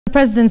The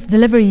President's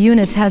Delivery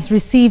Unit has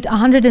received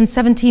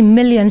 170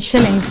 million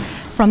shillings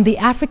from the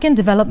African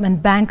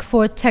Development Bank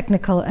for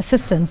technical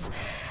assistance.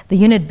 The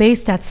unit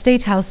based at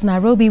State House,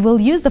 Nairobi, will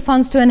use the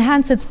funds to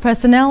enhance its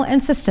personnel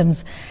and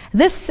systems.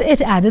 This,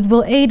 it added,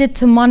 will aid it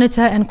to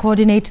monitor and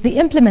coordinate the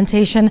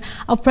implementation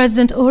of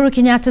President Uhuru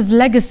Kenyatta's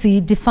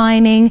legacy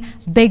defining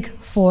Big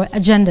Four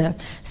agenda.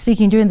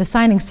 Speaking during the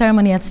signing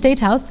ceremony at State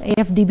House,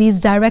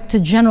 AfDB's Director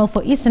General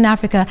for Eastern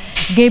Africa,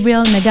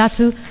 Gabriel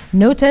Negatu,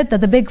 noted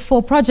that the Big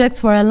Four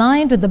projects were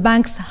aligned with the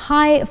bank's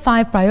high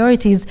five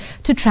priorities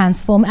to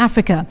transform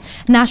Africa.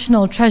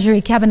 National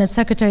Treasury Cabinet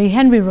Secretary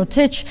Henry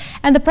Rotich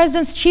and the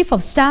President's Chief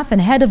of Staff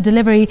and Head of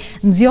Delivery,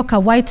 Nzioka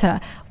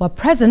Waita, were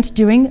present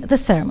during the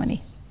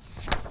ceremony.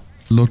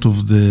 A lot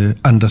of the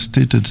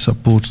understated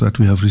support that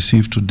we have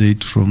received to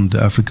date from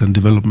the African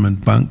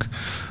Development Bank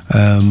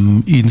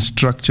in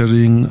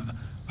structuring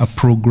a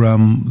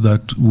program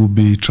that will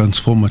be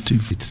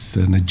transformative. It's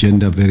an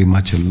agenda very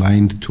much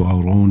aligned to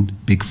our own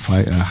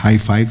high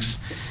fives.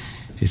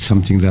 It's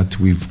something that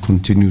we've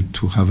continued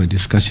to have a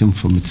discussion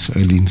from its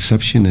early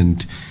inception,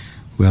 and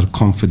we are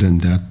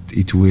confident that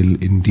it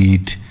will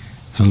indeed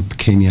help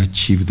Kenya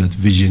achieve that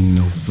vision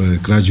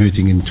of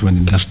graduating into an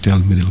industrial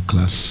middle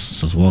class.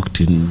 Has worked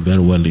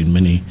very well in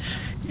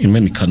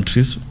many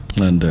countries,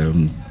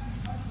 and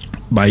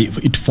by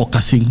it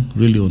focusing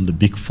really on the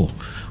Big Four,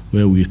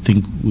 where we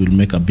think will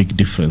make a big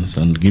difference,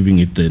 and giving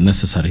it the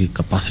necessary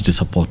capacity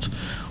support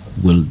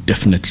will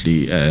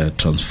definitely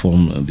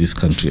transform this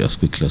country as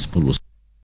quickly as possible.